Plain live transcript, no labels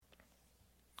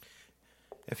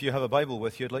If you have a Bible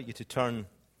with you, I'd like you to turn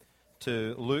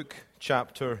to Luke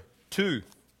chapter 2,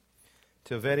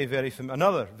 to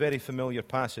another very familiar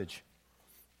passage.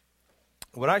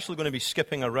 We're actually going to be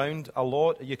skipping around a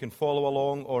lot. You can follow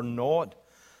along or not.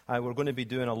 We're going to be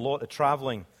doing a lot of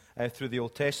traveling through the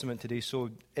Old Testament today, so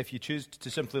if you choose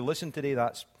to simply listen today,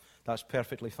 that's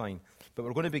perfectly fine. But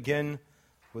we're going to begin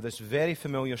with this very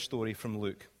familiar story from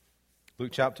Luke.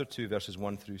 Luke chapter 2, verses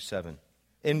 1 through 7.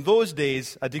 In those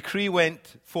days, a decree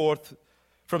went forth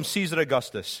from Caesar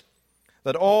Augustus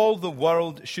that all the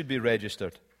world should be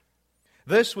registered.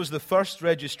 This was the first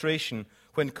registration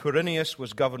when Quirinius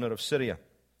was governor of Syria.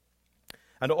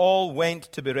 And all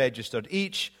went to be registered,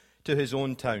 each to his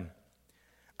own town.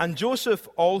 And Joseph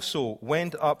also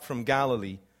went up from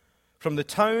Galilee, from the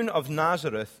town of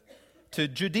Nazareth to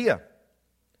Judea,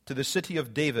 to the city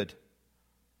of David,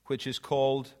 which is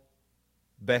called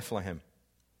Bethlehem,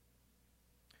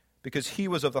 because he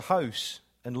was of the house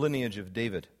and lineage of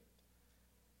David,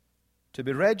 to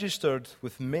be registered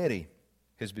with Mary,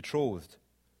 his betrothed,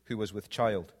 who was with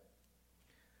child.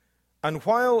 And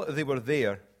while they were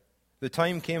there, the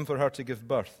time came for her to give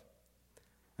birth.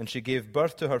 And she gave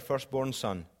birth to her firstborn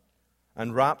son,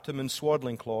 and wrapped him in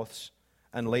swaddling cloths,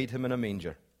 and laid him in a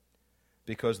manger,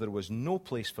 because there was no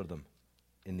place for them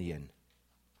in the inn.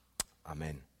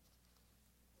 Amen.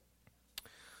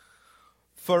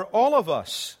 For all of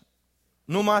us,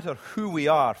 no matter who we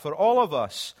are, for all of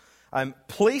us,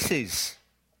 places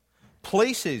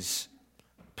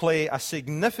play a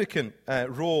significant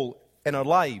role in our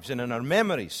lives and in our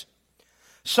memories.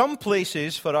 Some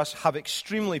places for us have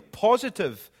extremely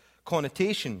positive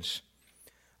connotations.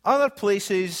 Other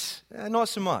places, not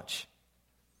so much.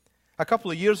 A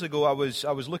couple of years ago, I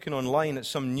was looking online at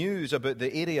some news about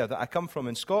the area that I come from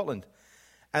in Scotland,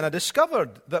 and I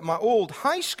discovered that my old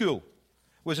high school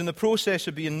was in the process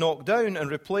of being knocked down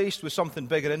and replaced with something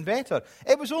bigger and better.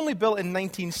 It was only built in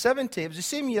 1970. It was the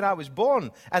same year I was born,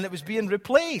 and it was being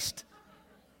replaced.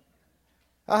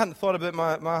 I hadn't thought about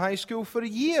my high school for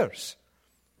years.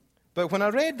 But when I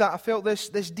read that, I felt this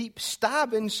deep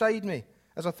stab inside me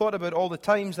as I thought about all the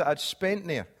times that I'd spent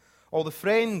there, all the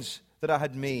friends that I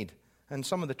had made, and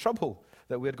some of the trouble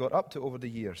that we had got up to over the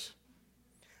years.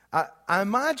 I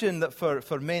imagine that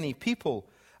for many people,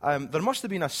 there must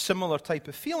have been a similar type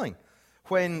of feeling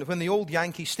when the old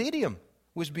Yankee Stadium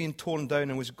was being torn down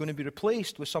and was going to be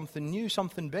replaced with something new,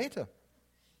 something better.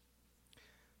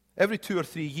 Every 2 or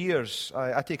 3 years,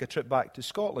 I take a trip back to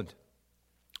Scotland.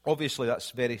 Obviously,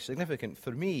 that's very significant for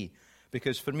me,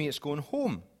 because for me it's going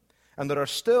home. And there are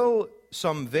still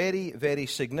some very, very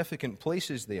significant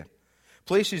places there.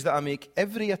 Places that I make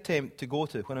every attempt to go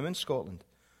to when I'm in Scotland.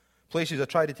 Places I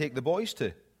try to take the boys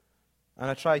to. And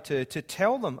I try to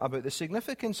tell them about the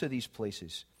significance of these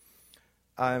places.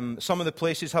 Some of the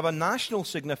places have a national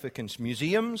significance.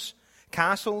 Museums,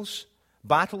 castles,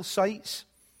 battle sites.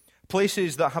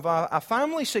 Places that have a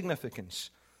family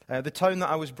significance. The town that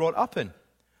I was brought up in.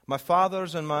 My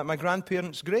father's and my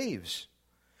grandparents' graves.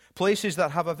 Places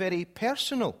that have a very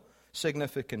personal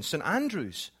significance. St.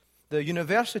 Andrews, the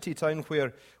university town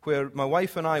where my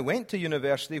wife and I went to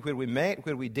university, where we met,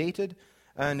 where we dated,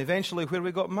 and eventually where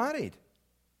we got married.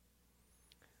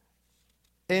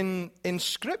 In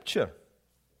Scripture,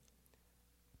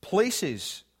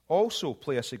 places also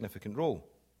play a significant role.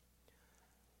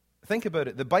 Think about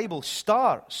it. The Bible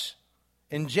starts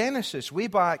in Genesis, way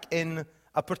back in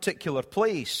a particular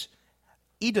place,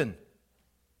 Eden,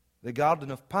 the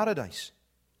Garden of Paradise.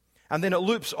 And then it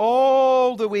loops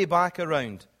all the way back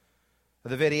around,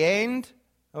 at the very end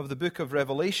of the book of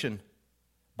Revelation,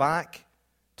 back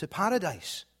to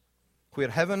paradise, where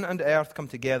heaven and earth come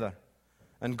together,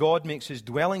 and God makes his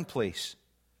dwelling place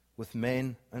with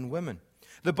men and women.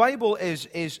 The Bible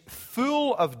is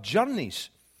full of journeys,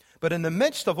 but in the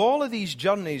midst of all of these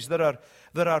journeys, there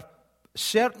are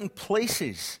certain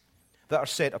places that are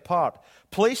set apart,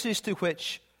 places to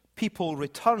which people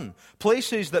return,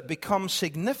 places that become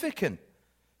significant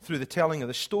through the telling of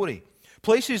the story,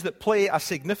 places that play a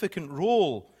significant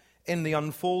role in the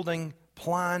unfolding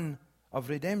plan of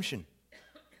redemption.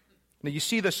 Now, you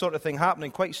see this sort of thing happening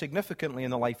quite significantly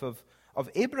in the life of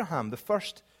Abraham, the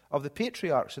first of the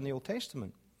patriarchs in the Old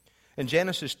Testament. In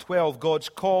Genesis 12, God's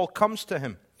call comes to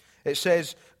him. It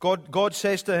says, God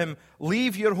says to him,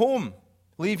 leave your home,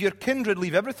 leave your kindred,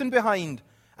 leave everything behind,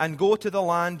 and go to the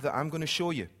land that I'm going to show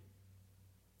you.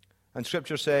 And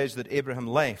Scripture says that Abraham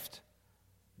left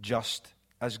just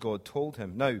as God told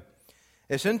him. Now,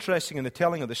 it's interesting in the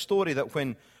telling of the story that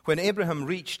when Abraham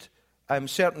reached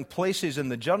certain places in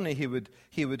the journey,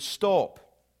 he would stop.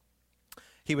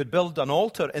 He would build an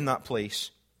altar in that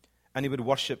place, and he would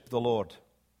worship the Lord.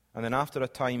 And then after a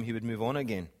time, he would move on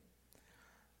again.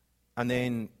 And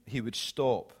then he would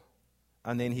stop.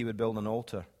 And then he would build an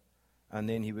altar. And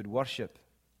then he would worship.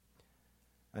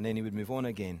 And then he would move on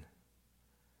again.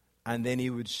 And then he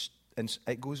would, and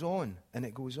it goes on, and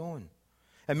it goes on.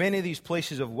 And many of these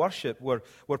places of worship were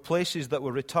places that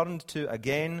were returned to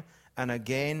again and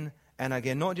again and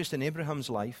again, not just in Abraham's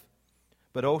life,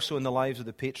 but also in the lives of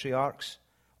the patriarchs,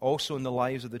 also in the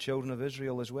lives of the children of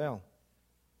Israel as well.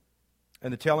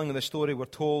 In the telling of the story, we're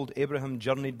told Abraham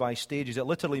journeyed by stages. It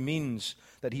literally means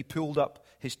that he pulled up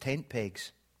his tent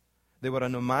pegs. They were a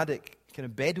nomadic, kind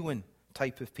of Bedouin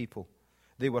type of people.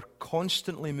 They were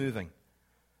constantly moving,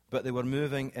 but they were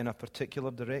moving in a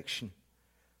particular direction,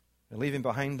 leaving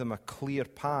behind them a clear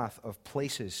path of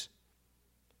places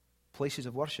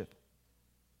of worship.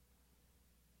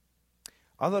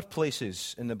 Other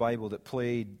places in the Bible that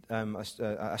played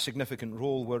a significant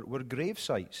role were grave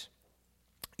sites.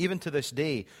 Even to this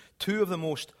day, two of the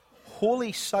most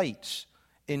holy sites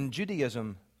in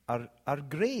Judaism are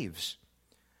graves.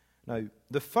 Now,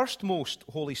 the first most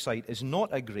holy site is not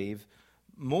a grave.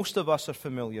 Most of us are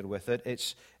familiar with it.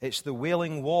 It's the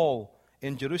Wailing Wall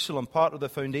in Jerusalem, part of the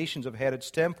foundations of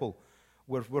Herod's temple.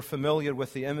 We're familiar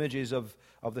with the images of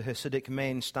the Hasidic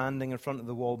men standing in front of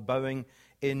the wall, bowing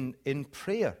in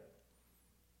prayer.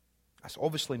 That's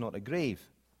obviously not a grave.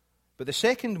 But the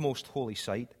second most holy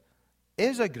site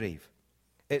is a grave.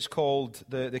 It's called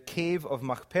the Cave of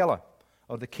Machpelah,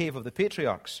 or the Cave of the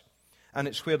Patriarchs. And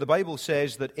it's where the Bible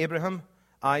says that Abraham,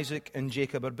 Isaac, and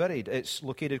Jacob are buried. It's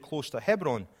located close to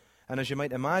Hebron. And as you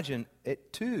might imagine,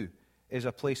 it too is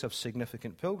a place of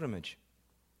significant pilgrimage.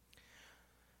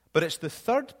 But it's the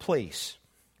third place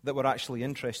that we're actually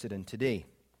interested in today.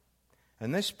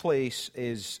 And this place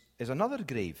is another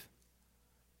grave.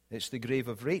 It's the grave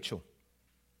of Rachel.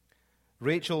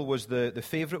 Rachel was the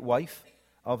favorite wife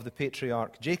of the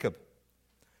patriarch Jacob.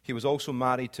 He was also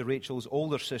married to Rachel's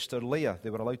older sister Leah.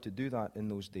 They were allowed to do that in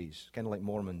those days, kind of like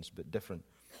Mormons, but different.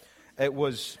 It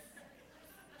was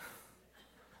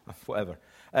whatever.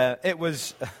 It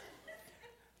was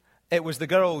the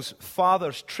girl's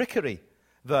father's trickery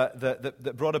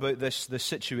that brought about this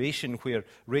situation where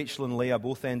Rachel and Leah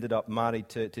both ended up married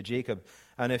to Jacob.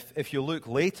 And if you look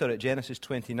later at Genesis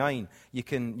 29, you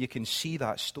can see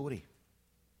that story.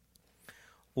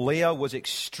 Leah was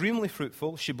extremely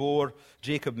fruitful. She bore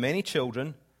Jacob many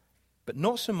children, but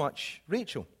not so much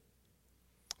Rachel.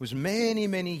 It was many,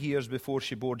 many years before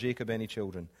she bore Jacob any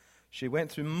children. She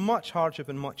went through much hardship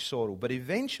and much sorrow, but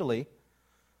eventually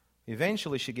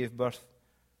she gave birth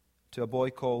to a boy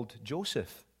called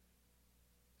Joseph,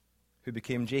 who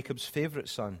became Jacob's favorite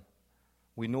son.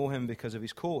 We know him because of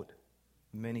his coat,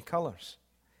 many colors.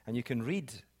 And you can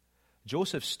read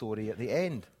Joseph's story at the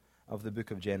end of the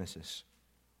book of Genesis.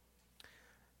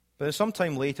 But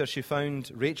sometime later,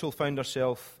 Rachel found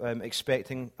herself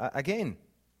expecting again.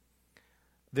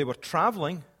 They were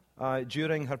traveling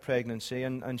during her pregnancy,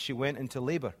 and she went into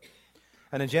labor.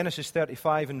 And in Genesis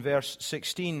 35 and verse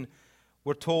 16,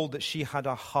 we're told that she had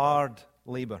a hard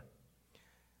labor.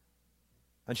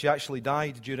 And she actually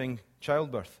died during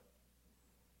childbirth.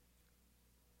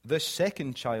 This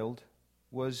second child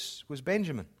was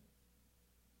Benjamin.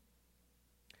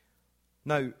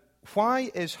 Now, why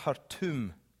is her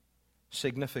tomb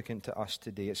significant to us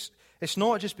today? It's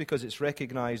not just because it's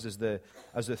recognized as the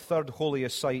third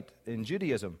holiest site in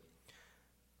Judaism,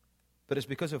 but it's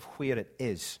because of where it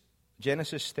is.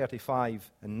 Genesis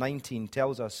 35 and 19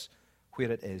 tells us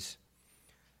where it is.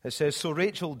 It says, "So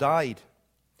Rachel died,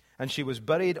 and she was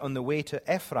buried on the way to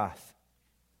Ephrath,"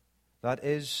 that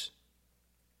is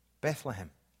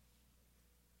Bethlehem.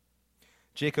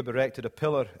 Jacob erected a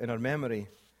pillar in her memory,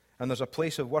 and there's a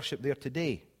place of worship there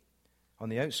today, on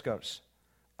the outskirts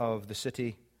of the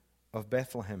city of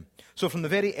Bethlehem. So from the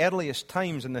very earliest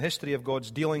times in the history of God's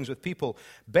dealings with people,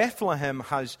 Bethlehem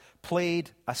has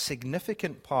played a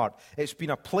significant part. It's been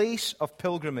a place of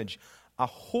pilgrimage, a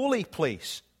holy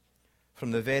place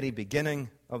from the very beginning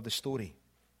of the story.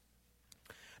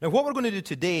 Now what we're going to do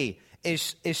today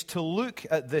is to look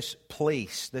at this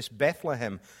place, this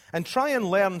Bethlehem, and try and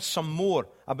learn some more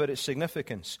about its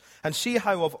significance, and see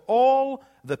how of all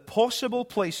the possible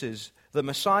places the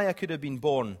Messiah could have been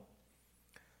born,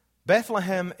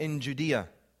 Bethlehem in Judea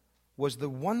was the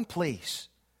one place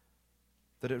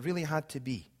that it really had to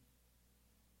be.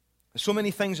 So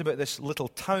many things about this little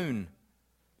town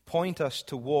point us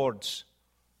towards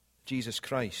Jesus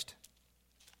Christ.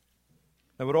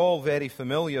 Now, we're all very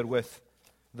familiar with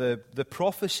the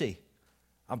prophecy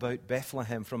about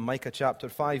Bethlehem from Micah chapter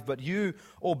 5. "But you,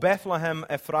 O Bethlehem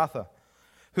Ephrathah,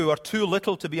 who are too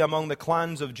little to be among the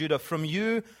clans of Judah. From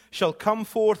you shall come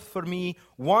forth for me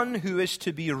one who is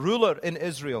to be ruler in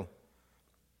Israel,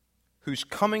 whose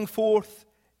coming forth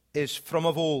is from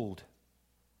of old,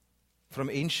 from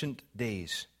ancient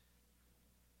days.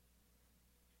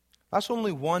 That's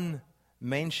only one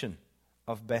mention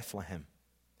of Bethlehem.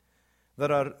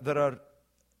 There are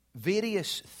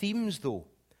various themes, though,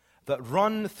 that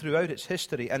run throughout its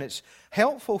history, and it's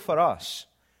helpful for us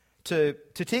to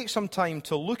take some time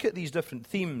to look at these different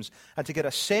themes and to get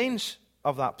a sense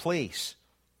of that place,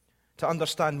 to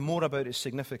understand more about its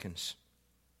significance.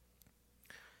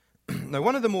 Now,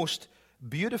 one of the most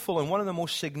beautiful and one of the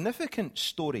most significant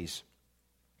stories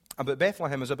about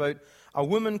Bethlehem is about a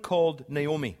woman called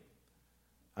Naomi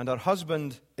and her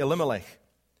husband Elimelech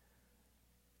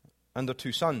and their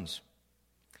two sons.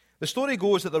 The story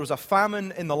goes that there was a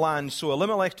famine in the land, so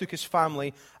Elimelech took his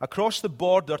family across the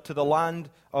border to the land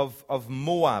of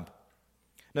Moab.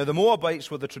 Now, the Moabites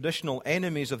were the traditional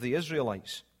enemies of the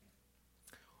Israelites.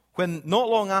 When not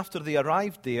long after they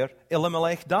arrived there,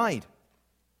 Elimelech died.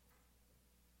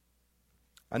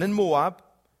 And in Moab,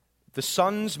 the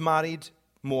sons married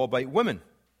Moabite women.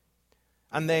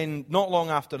 And then, not long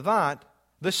after that,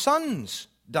 the sons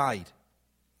died.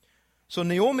 So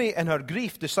Naomi, in her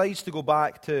grief, decides to go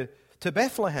back to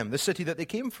Bethlehem, the city that they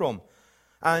came from.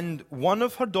 And one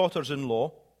of her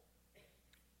daughters-in-law,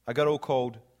 a girl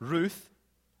called Ruth,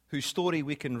 whose story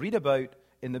we can read about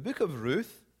in the book of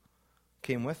Ruth,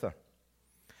 came with her.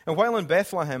 And while in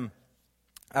Bethlehem,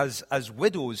 as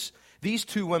widows, these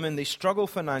two women, they struggle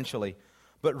financially.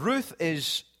 But Ruth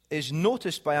is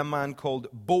noticed by a man called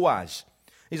Boaz.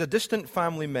 He's a distant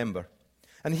family member.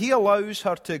 And he allows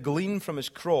her to glean from his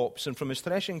crops and from his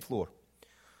threshing floor.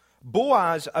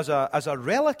 Boaz, as a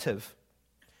relative,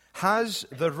 has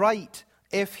the right,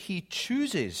 if he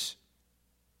chooses,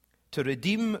 to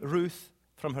redeem Ruth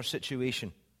from her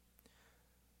situation,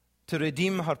 to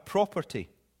redeem her property,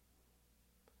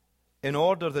 in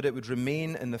order that it would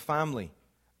remain in the family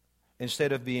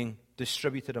instead of being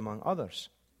distributed among others.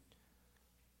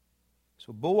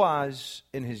 So Boaz,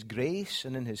 in his grace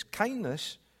and in his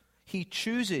kindness, he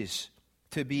chooses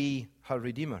to be her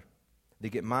redeemer. They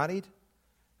get married.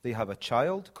 They have a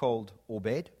child called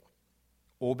Obed.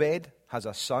 Obed has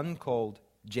a son called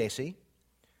Jesse.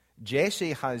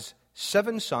 Jesse has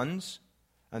 7 sons,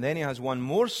 and then he has one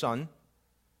more son,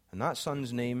 and that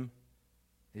son's name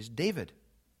is David.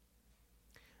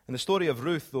 In the story of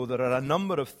Ruth, though, there are a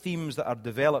number of themes that are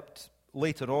developed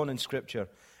later on in Scripture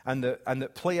and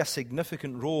that play a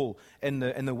significant role in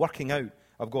the working out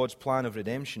of God's plan of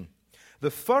redemption.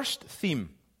 The first theme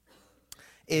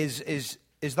is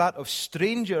that of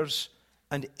strangers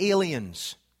and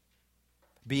aliens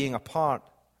being a part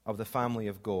of the family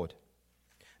of God.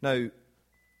 Now,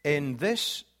 in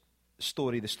this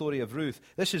story, the story of Ruth,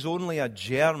 this is only a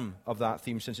germ of that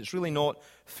theme, since it's really not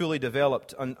fully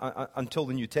developed until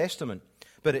the New Testament,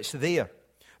 but it's there.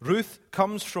 Ruth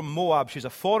comes from Moab. She's a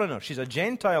foreigner. She's a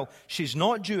Gentile. She's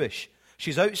not Jewish.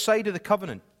 She's outside of the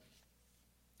covenant.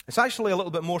 It's actually a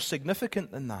little bit more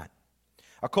significant than that.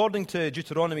 According to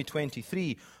Deuteronomy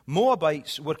 23,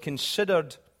 Moabites were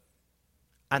considered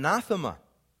anathema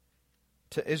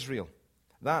to Israel.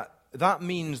 That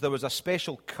means there was a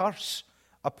special curse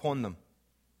upon them.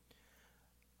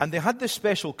 And they had this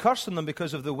special curse on them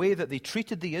because of the way that they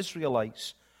treated the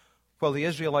Israelites while the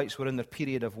Israelites were in their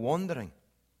period of wandering.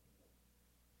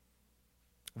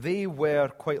 They were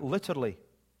quite literally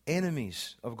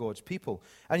enemies of God's people.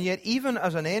 And yet, even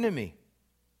as an enemy,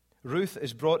 Ruth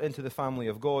is brought into the family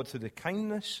of God through the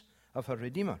kindness of her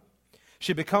Redeemer.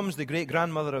 She becomes the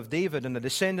great-grandmother of David and the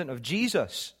descendant of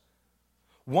Jesus.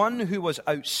 One who was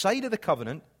outside of the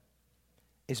covenant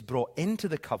is brought into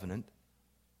the covenant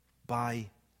by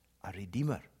a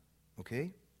Redeemer.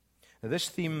 Okay? Now, this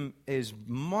theme is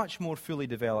much more fully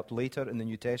developed later in the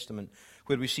New Testament,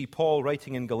 where we see Paul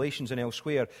writing in Galatians and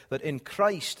elsewhere that in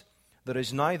Christ there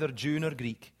is neither Jew nor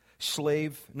Greek,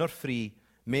 slave nor free,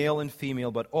 male and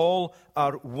female, but all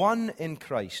are one in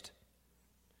Christ.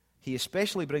 He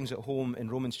especially brings it home in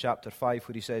Romans chapter 5,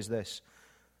 where he says this: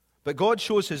 "But God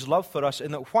shows his love for us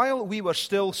in that while we were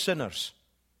still sinners,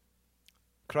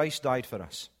 Christ died for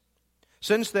us.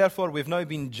 Since therefore we've now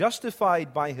been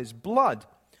justified by his blood,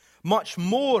 much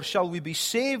more shall we be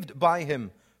saved by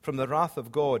him from the wrath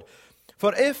of God.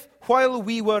 For if, while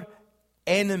we were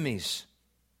enemies,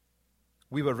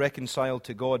 we were reconciled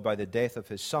to God by the death of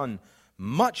his Son,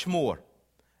 much more,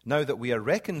 now that we are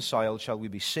reconciled, shall we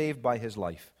be saved by his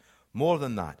life. More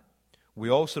than that, we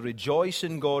also rejoice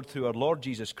in God through our Lord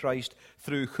Jesus Christ,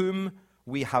 through whom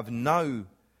we have now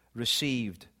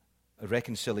received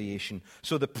reconciliation.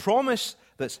 So the promise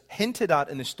that's hinted at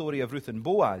in the story of Ruth and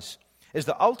Boaz is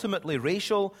that ultimately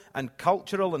racial and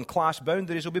cultural and class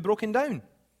boundaries will be broken down.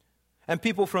 And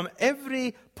people from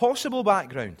every possible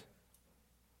background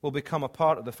will become a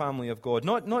part of the family of God.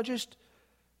 Not just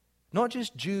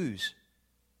Jews,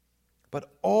 but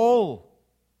all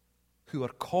who are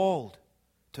called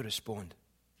to respond.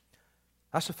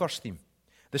 That's the first theme.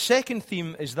 The second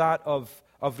theme is that of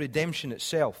redemption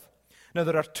itself. Now,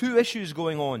 there are two issues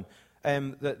going on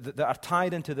that are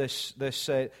tied into this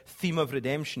theme of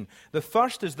redemption. The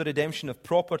first is the redemption of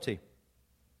property.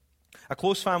 A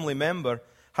close family member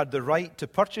had the right to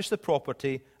purchase the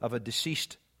property of a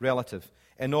deceased relative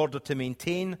in order to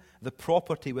maintain the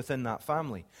property within that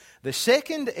family. The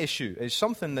second issue is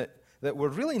something that we're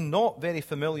really not very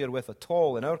familiar with at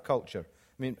all in our culture.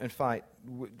 I mean, in fact,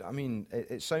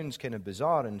 it sounds kind of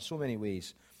bizarre in so many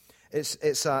ways.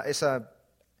 It's a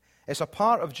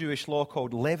part of Jewish law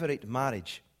called levirate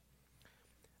marriage.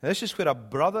 Now, this is where a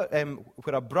brother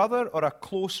or a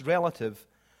close relative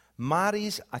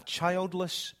marries a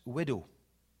childless widow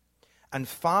and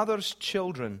fathers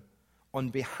children on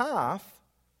behalf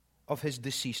of his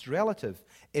deceased relative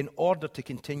in order to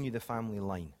continue the family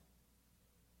line.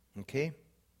 Okay?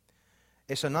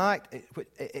 It's an act,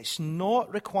 it's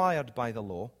not required by the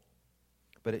law,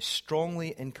 but it's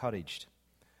strongly encouraged.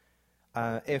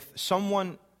 If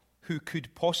someone who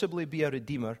could possibly be a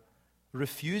redeemer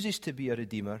refuses to be a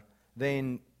redeemer,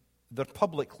 then they're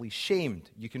publicly shamed.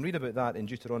 You can read about that in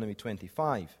Deuteronomy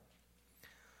 25.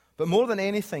 But more than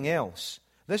anything else,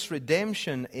 this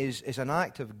redemption is an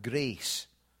act of grace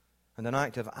and an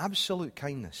act of absolute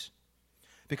kindness.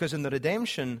 Because in the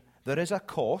redemption, there is a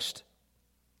cost.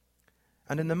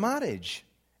 And in the marriage,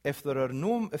 if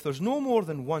there's no more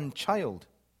than one child,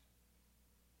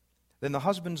 then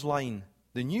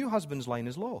the new husband's line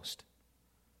is lost.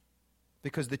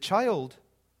 Because the child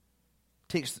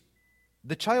takes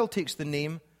the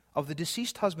name of the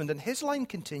deceased husband, and his line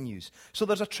continues. So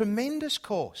there's a tremendous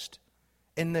cost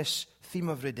in this theme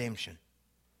of redemption.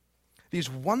 These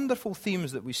wonderful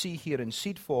themes that we see here in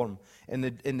seed form in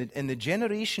the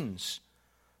generations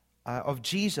of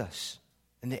Jesus,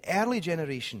 in the early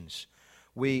generations,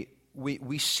 we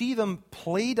see them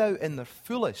played out in their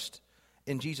fullest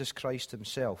in Jesus Christ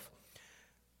himself.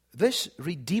 This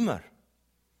Redeemer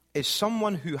is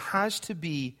someone who has to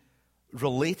be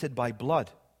related by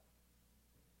blood.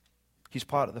 He's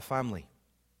part of the family.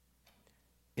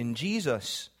 In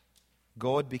Jesus,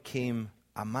 God became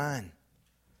a man.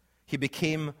 He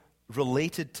became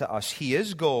related to us. He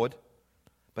is God,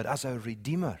 but as a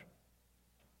Redeemer,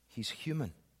 he's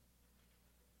human.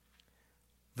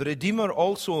 The Redeemer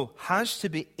also has to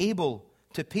be able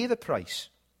to pay the price.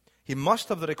 He must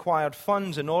have the required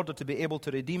funds in order to be able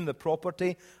to redeem the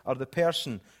property or the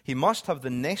person. He must have the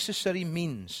necessary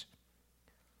means.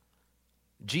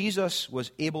 Jesus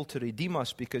was able to redeem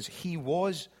us because he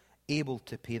was able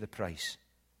to pay the price.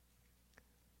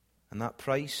 And that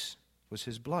price was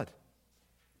his blood.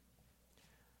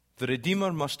 The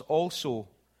Redeemer must also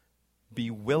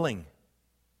be willing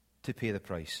to pay the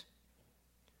price.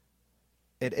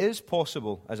 It is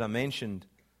possible, as I mentioned,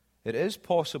 it is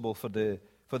possible for the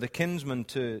kinsman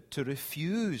to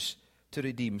refuse to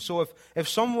redeem. So if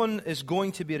someone is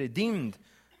going to be redeemed,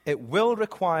 it will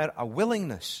require a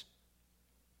willingness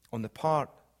on the part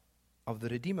of the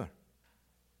Redeemer.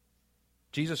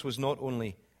 Jesus was not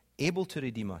only able to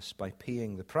redeem us by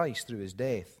paying the price through his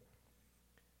death,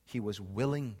 he was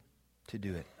willing to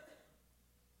do it.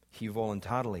 He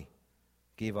voluntarily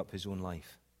gave up his own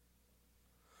life.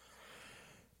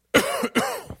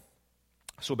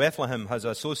 So Bethlehem has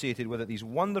associated with it these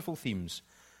wonderful themes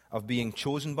of being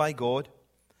chosen by God,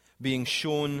 being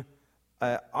shown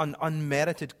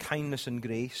unmerited kindness and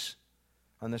grace,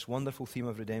 and this wonderful theme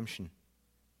of redemption.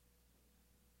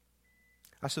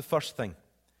 That's the first thing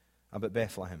about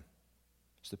Bethlehem.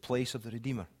 It's the place of the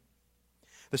Redeemer.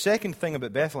 The second thing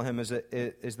about Bethlehem is that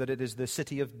it is the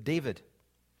city of David.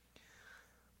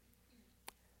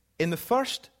 In the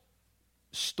first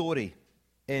story,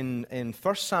 in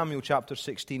 1 Samuel chapter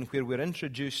 16, where we're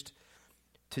introduced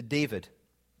to David,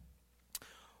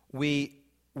 we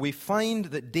find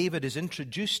that David is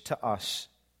introduced to us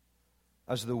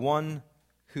as the one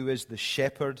who is the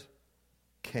shepherd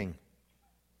king.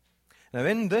 Now,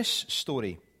 in this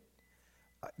story,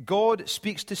 God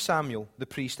speaks to Samuel, the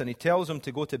priest, and he tells him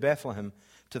to go to Bethlehem,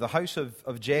 to the house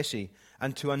of Jesse,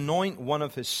 and to anoint one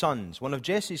of his sons, one of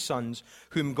Jesse's sons,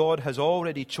 whom God has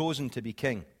already chosen to be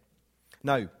king.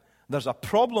 Now, there's a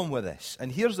problem with this,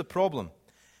 and here's the problem.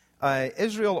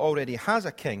 Israel already has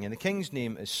a king, and the king's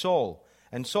name is Saul.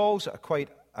 And Saul's quite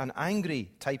an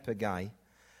angry type of guy.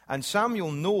 And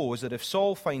Samuel knows that if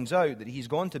Saul finds out that he's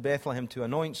gone to Bethlehem to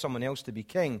anoint someone else to be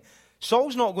king,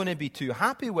 Saul's not going to be too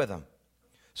happy with him.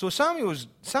 So Samuel's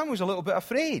a little bit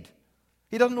afraid.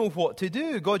 He doesn't know what to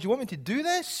do. God, you want me to do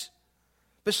this?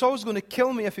 But Saul's going to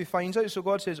kill me if he finds out. So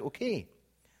God says, okay,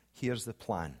 here's the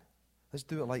plan. Let's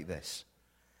do it like this.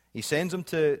 He sends him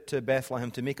to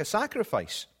Bethlehem to make a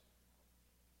sacrifice.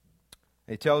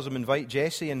 He tells him, invite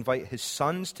Jesse, invite his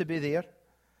sons to be there.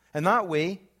 And that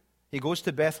way, he goes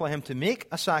to Bethlehem to make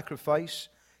a sacrifice.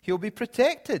 He'll be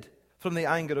protected from the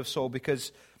anger of Saul,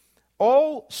 because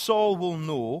all Saul will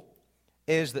know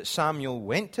is that Samuel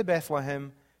went to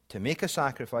Bethlehem to make a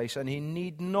sacrifice, and he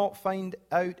need not find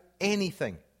out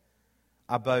anything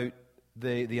about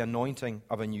the anointing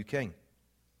of a new king.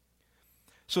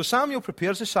 So Samuel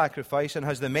prepares the sacrifice and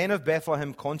has the men of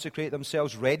Bethlehem consecrate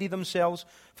themselves, ready themselves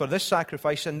for this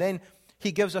sacrifice, and then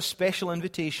he gives a special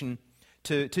invitation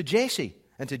to Jesse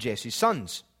and to Jesse's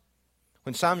sons.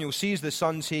 When Samuel sees the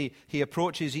sons, he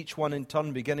approaches each one in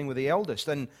turn, beginning with the eldest,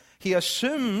 and he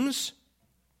assumes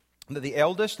that the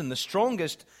eldest and the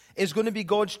strongest is going to be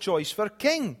God's choice for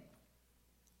king.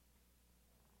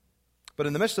 But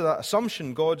in the midst of that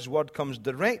assumption, God's word comes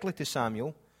directly to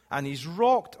Samuel, and he's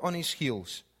rocked on his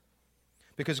heels.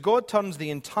 Because God turns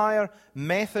the entire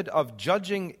method of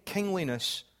judging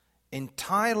kingliness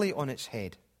entirely on its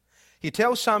head. He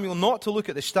tells Samuel not to look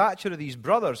at the stature of these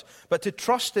brothers, but to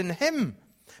trust in him.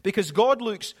 Because God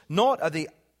looks not at the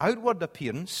outward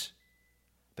appearance,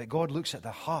 but God looks at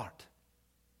the heart.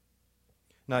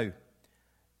 Now,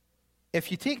 if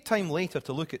you take time later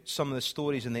to look at some of the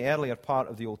stories in the earlier part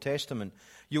of the Old Testament,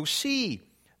 you'll see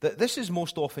that this is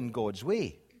most often God's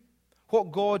way.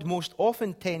 What God most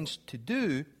often tends to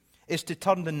do is to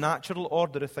turn the natural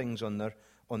order of things on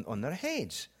their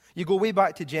heads. You go way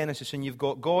back to Genesis and you've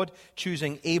got God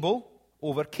choosing Abel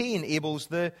over Cain. Abel's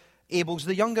the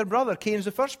younger brother. Cain's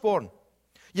the firstborn.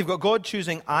 You've got God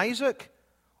choosing Isaac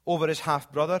over his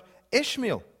half-brother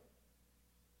Ishmael.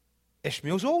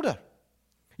 Ishmael's older.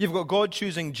 You've got God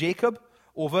choosing Jacob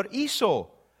over Esau.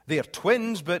 They're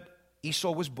twins, but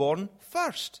Esau was born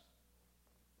first.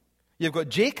 You've got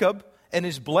Jacob in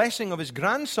his blessing of his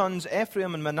grandsons,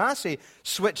 Ephraim and Manasseh,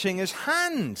 switching his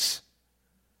hands.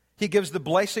 He gives the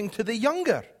blessing to the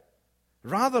younger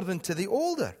rather than to the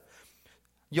older.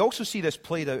 You also see this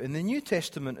played out in the New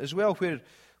Testament as well,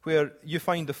 where you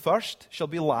find the first shall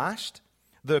be last,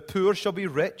 the poor shall be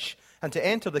rich, and to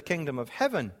enter the kingdom of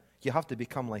heaven, you have to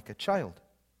become like a child.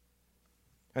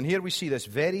 And here we see this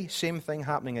very same thing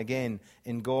happening again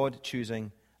in God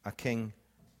choosing a king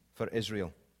for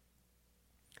Israel.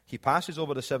 He passes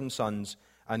over the 7 sons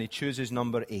and he chooses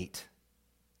number 8,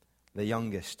 the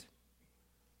youngest.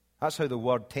 That's how the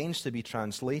word tends to be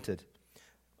translated.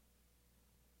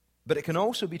 But it can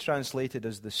also be translated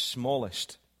as the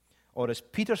smallest, or as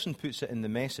Peterson puts it in the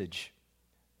Message,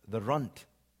 the runt.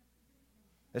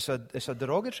 It's a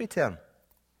derogatory term.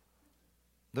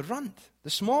 The runt, the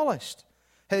smallest.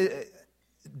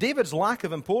 David's lack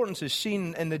of importance is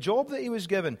seen in the job that he was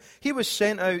given. He was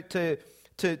sent out to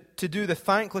do the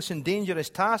thankless and dangerous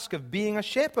task of being a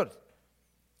shepherd.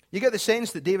 You get the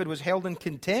sense that David was held in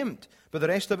contempt by the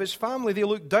rest of his family. They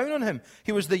looked down on him.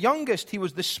 He was the youngest. He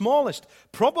was the smallest.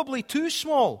 Probably too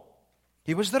small.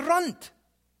 He was the runt.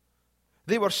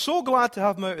 They were so glad to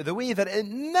have him out of the way that it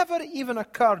never even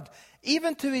occurred,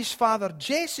 even to his father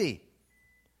Jesse,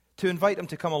 to invite him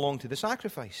to come along to the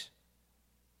sacrifice.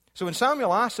 So when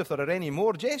Samuel asks if there are any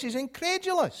more, Jesse's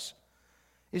incredulous.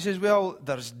 He says, well,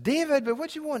 there's David, but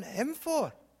what do you want him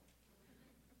for?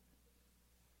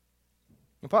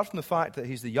 Apart from the fact that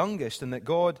he's the youngest and that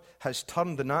God has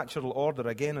turned the natural order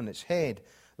again on its head,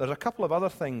 there's a couple of other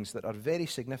things that are very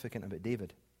significant about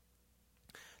David.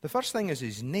 The first thing is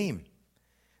his name.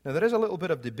 Now, there is a little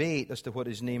bit of debate as to what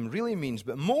his name really means,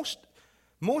 but most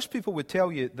people would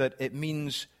tell you that it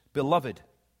means beloved,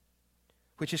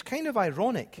 which is kind of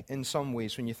ironic in some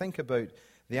ways when you think about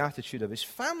the attitude of his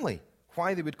family,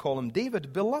 why they would call him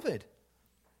David, beloved.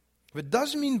 If it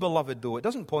does mean beloved, though, it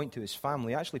doesn't point to his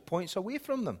family. It actually points away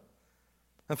from them.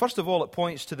 And first of all, it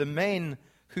points to the men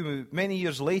who many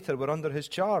years later were under his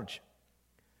charge.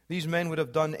 These men would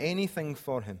have done anything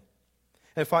for him.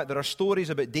 In fact, there are stories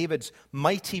about David's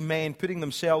mighty men putting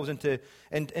themselves into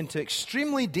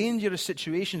extremely dangerous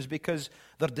situations because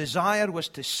their desire was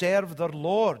to serve their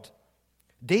Lord.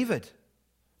 David,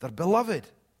 their beloved.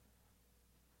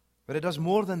 But it does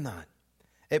more than that.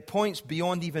 It points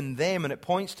beyond even them, and it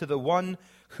points to the one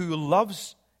who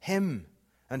loves him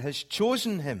and has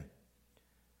chosen him.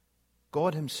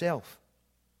 God himself.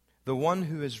 The one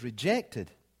who is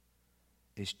rejected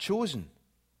is chosen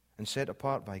and set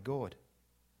apart by God.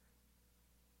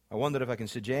 I wonder if I can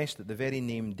suggest that the very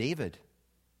name David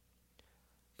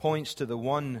points to the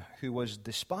one who was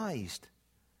despised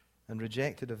and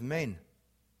rejected of men,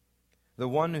 the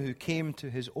one who came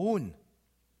to his own,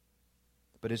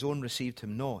 but his own received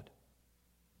him not,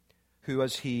 who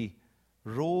as he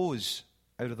rose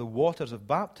out of the waters of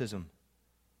baptism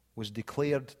was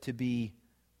declared to be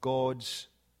God's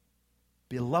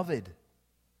beloved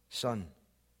Son.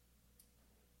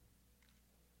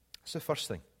 That's the first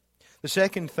thing. The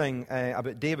second thing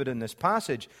about David in this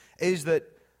passage is that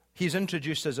he's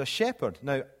introduced as a shepherd.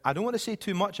 Now, I don't want to say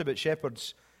too much about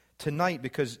shepherds tonight,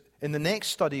 because in the next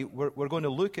study we're going to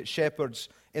look at shepherds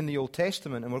in the Old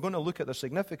Testament, and we're going to look at their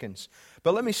significance.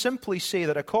 But let me simply say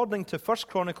that according to 1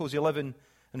 Chronicles 11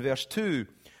 and verse 2,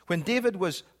 when David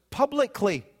was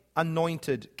publicly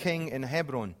anointed king in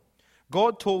Hebron,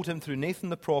 God told him through Nathan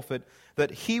the prophet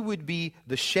that he would be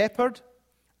the shepherd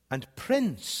and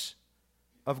prince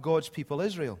of God's people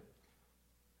Israel.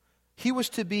 He was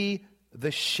to be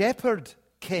the shepherd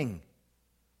king,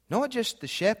 not just the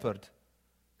shepherd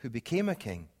who became a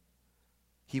king.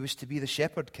 He was to be the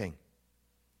shepherd king.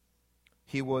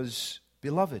 He was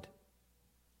beloved,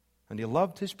 and he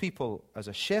loved his people as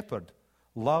a shepherd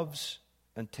loves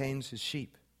and tends his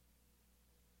sheep.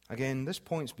 Again, this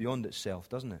points beyond itself,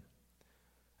 doesn't it?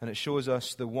 And it shows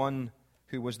us the one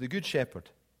who was the good shepherd,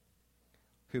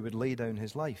 who would lay down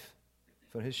his life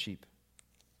for his sheep.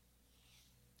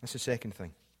 That's the second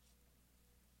thing.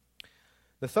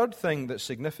 The third thing that's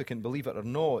significant, believe it or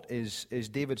not, is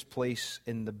David's place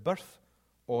in the birth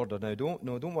order. Now,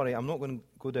 don't worry, I'm not going to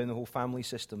go down the whole family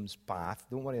systems path.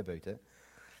 Don't worry about it.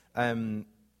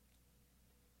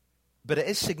 But it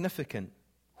is significant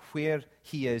where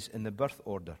he is in the birth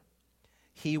order.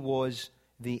 He was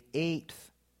the 8th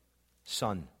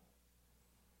son.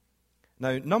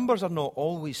 Now, numbers are not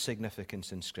always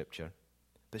significant in Scripture,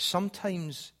 but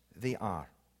sometimes they are.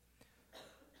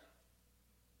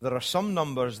 There are some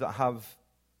numbers that have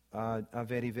a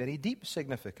very, very deep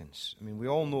significance. I mean, we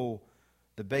all know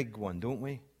the big one, don't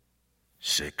we?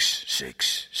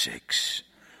 666.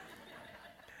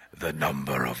 The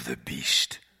number of the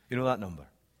beast. You know that number?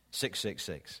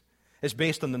 666. It's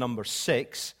based on the number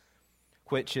 6,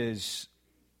 which is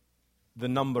the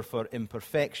number for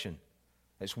imperfection.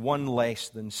 It's 1 less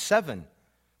than 7,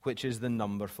 which is the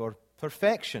number for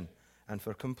perfection and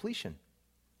for completion.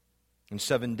 In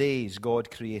 7 days,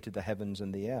 God created the heavens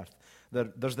and the earth.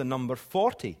 There's the number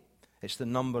 40. It's the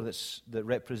number that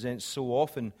represents so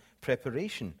often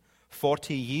preparation.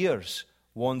 40 years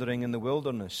wandering in the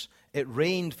wilderness. It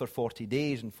rained for 40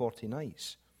 days and 40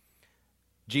 nights.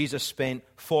 Jesus spent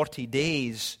 40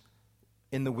 days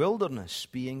in the wilderness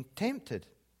being tempted.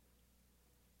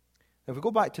 Now, if we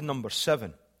go back to number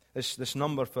 7, this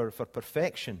number for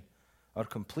perfection or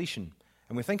completion,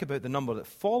 and we think about the number that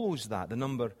follows that, the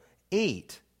number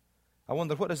 8, I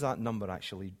wonder, what does that number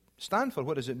actually stand for?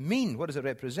 What does it mean? What does it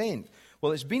represent?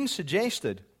 Well, it's been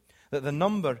suggested that the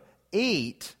number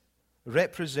 8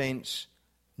 represents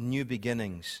new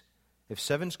beginnings. If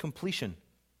 7's completion,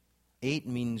 8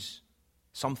 means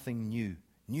something new,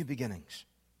 new beginnings.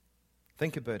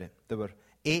 Think about it. There were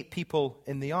 8 people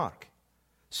in the ark.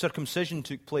 Circumcision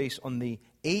took place on the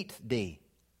 8th day.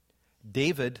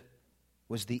 David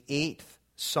was the 8th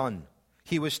son.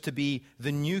 He was to be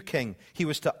the new king. He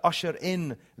was to usher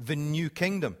in the new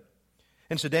kingdom.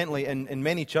 Incidentally, in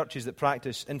many churches that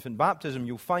practice infant baptism,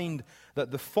 you'll find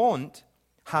that the font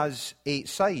has 8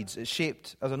 sides. It's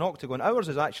shaped as an octagon. Ours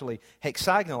is actually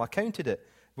hexagonal. I counted it.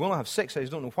 We only have 6 sides.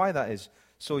 I don't know why that is.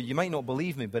 So you might not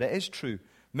believe me, but it is true.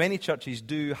 Many churches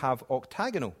do have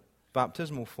octagonal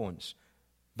baptismal fonts.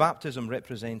 Baptism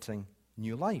representing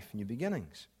new life, new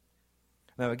beginnings.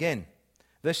 Now again,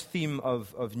 this theme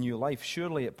of new life,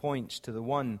 surely it points to the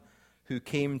one who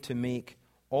came to make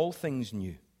all things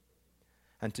new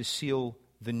and to seal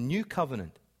the new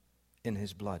covenant in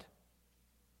his blood.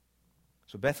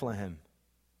 So Bethlehem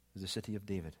is the city of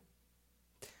David.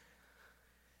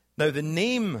 Now the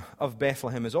name of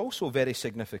Bethlehem is also very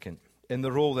significant in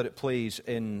the role that it plays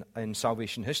in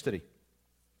salvation history.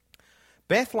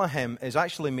 Bethlehem is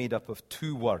actually made up of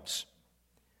 2 words.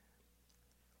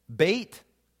 Beit,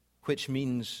 which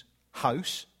means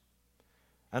house,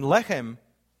 and lechem,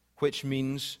 which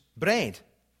means bread.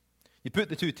 You put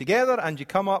the 2 together and you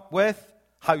come up with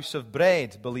house of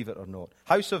bread, believe it or not.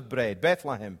 House of bread,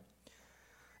 Bethlehem.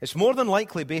 It's more than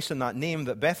likely, based on that name,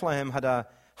 that Bethlehem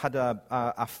had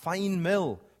a fine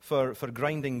mill for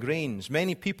grinding grains.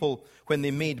 Many people, when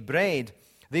they made bread,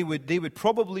 they would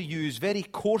probably use very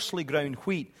coarsely ground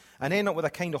wheat and end up with a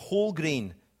kind of whole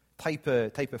grain type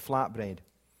of flatbread.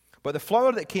 But the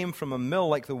flour that came from a mill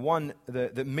like the one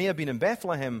that may have been in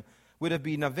Bethlehem would have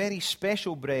been a very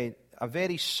special bread, a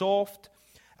very soft,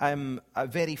 a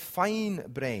very fine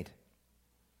bread,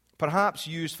 perhaps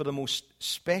used for the most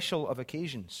special of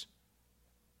occasions.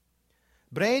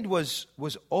 Bread was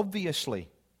obviously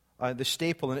the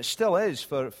staple, and it still is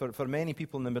for many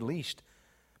people in the Middle East.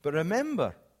 But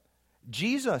remember,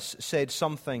 Jesus said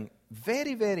something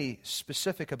very, very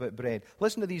specific about bread.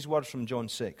 Listen to these words from John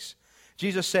 6.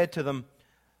 Jesus said to them,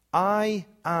 "I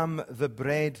am the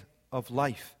bread of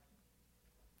life.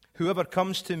 Whoever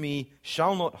comes to me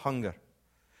shall not hunger.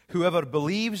 Whoever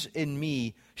believes in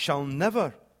me shall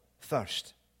never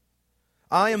thirst.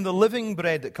 I am the living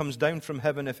bread that comes down from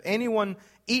heaven. If anyone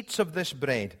eats of this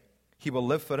bread, he will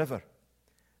live forever.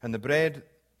 And the bread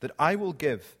that I will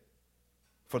give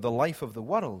for the life of the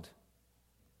world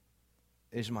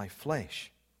is my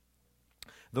flesh."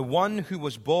 The one who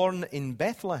was born in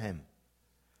Bethlehem,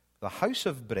 the house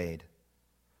of bread,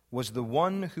 was the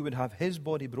one who would have his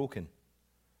body broken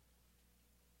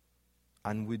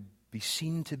and would be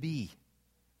seen to be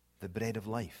the bread of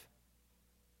life.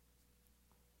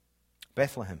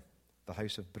 Bethlehem, the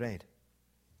house of bread.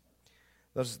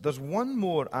 There's one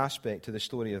more aspect to the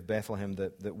story of Bethlehem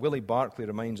that Willie Barclay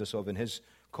reminds us of in his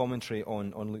commentary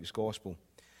on Luke's Gospel.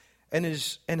 In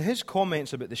his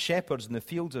comments about the shepherds in the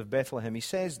fields of Bethlehem, he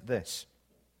says this: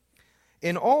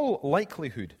 "In all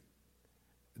likelihood,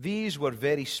 these were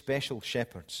very special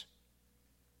shepherds.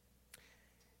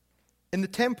 In the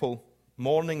temple,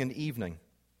 morning and evening,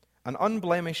 an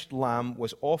unblemished lamb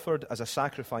was offered as a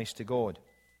sacrifice to God.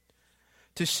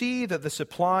 To see that the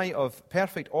supply of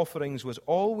perfect offerings was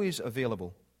always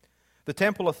available, the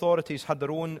temple authorities had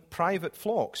their own private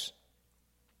flocks.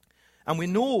 And we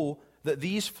know that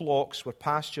these flocks were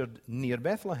pastured near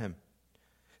Bethlehem.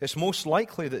 It's most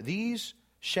likely that these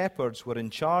shepherds were in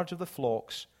charge of the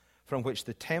flocks from which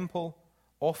the temple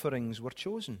offerings were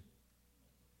chosen.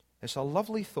 It's a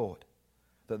lovely thought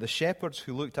that the shepherds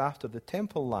who looked after the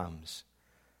temple lambs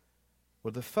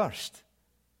were the first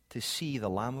to see the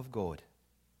Lamb of God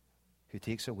who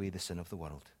takes away the sin of the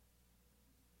world."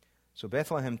 So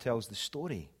Bethlehem tells the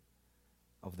story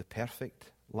of the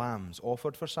perfect lambs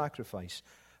offered for sacrifice,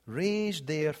 raised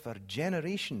there for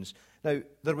generations. Now,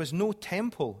 there was no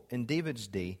temple in David's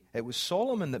day. It was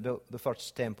Solomon that built the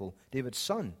first temple, David's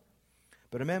son.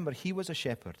 But remember, he was a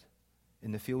shepherd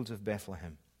in the fields of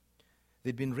Bethlehem.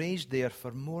 They'd been raised there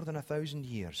for more than 1,000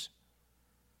 years.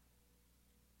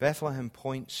 Bethlehem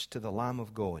points to the Lamb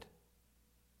of God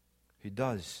who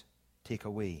does take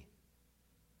away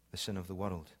the sin of the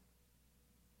world.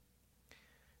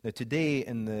 Now, today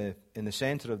in the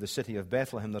center of the city of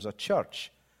Bethlehem, there's a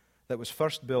church that was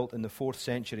first built in the 4th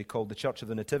century called the Church of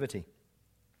the Nativity.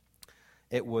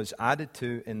 It was added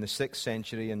to in the 6th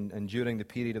century and during the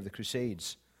period of the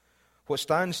Crusades. What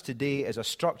stands today is a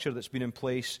structure that's been in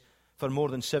place for more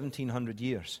than 1,700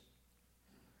 years.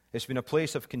 It's been a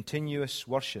place of continuous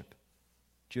worship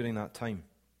during that time.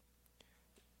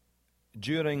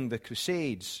 During the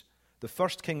Crusades, the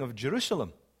first king of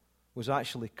Jerusalem was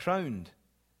actually crowned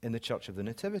in the Church of the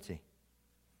Nativity.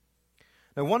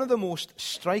 Now, one of the most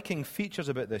striking features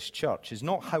about this church is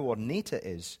not how ornate it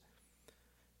is,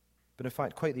 but in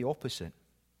fact quite the opposite.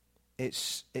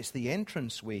 It's the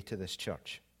entranceway to this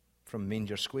church from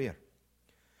Manger Square.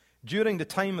 During the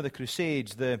time of the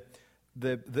Crusades, the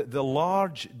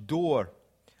large door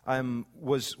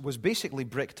was basically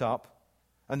bricked up,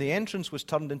 and the entrance was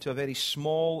turned into a very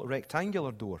small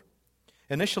rectangular door.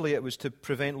 Initially, it was to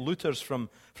prevent looters from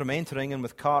entering in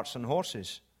with carts and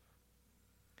horses.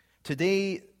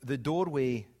 Today, the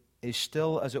doorway is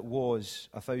still as it was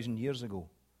 1,000 years ago,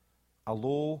 a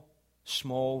low,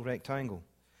 small rectangle.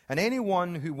 And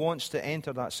anyone who wants to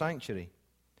enter that sanctuary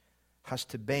has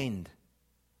to bend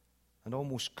and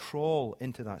almost crawl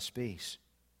into that space.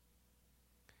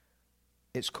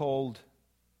 It's called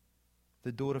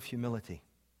the door of humility.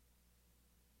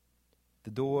 The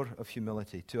door of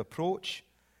humility. To approach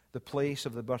the place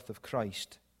of the birth of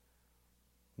Christ,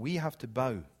 we have to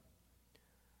bow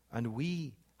and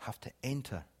we have to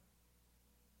enter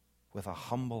with a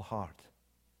humble heart.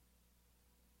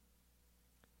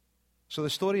 So the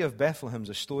story of Bethlehem is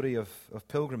a story of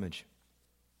pilgrimage.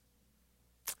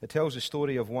 It tells the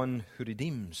story of one who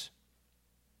redeems.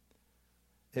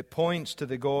 It points to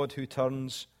the God who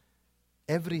turns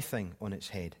everything on its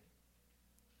head,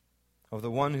 of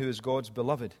the one who is God's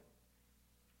beloved,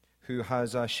 who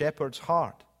has a shepherd's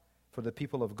heart for the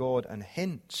people of God and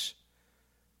hints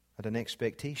at an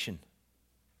expectation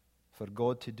for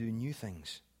God to do new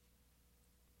things.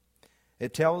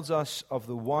 It tells us of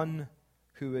the one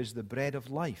who is the bread of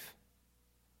life,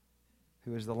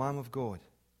 who is the Lamb of God.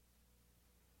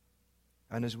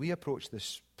 And as we approach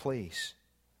this place,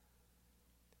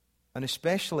 and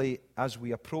especially as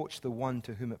we approach the one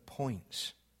to whom it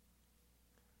points,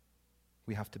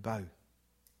 we have to bow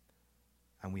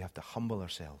and we have to humble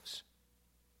ourselves.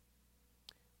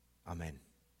 Amen.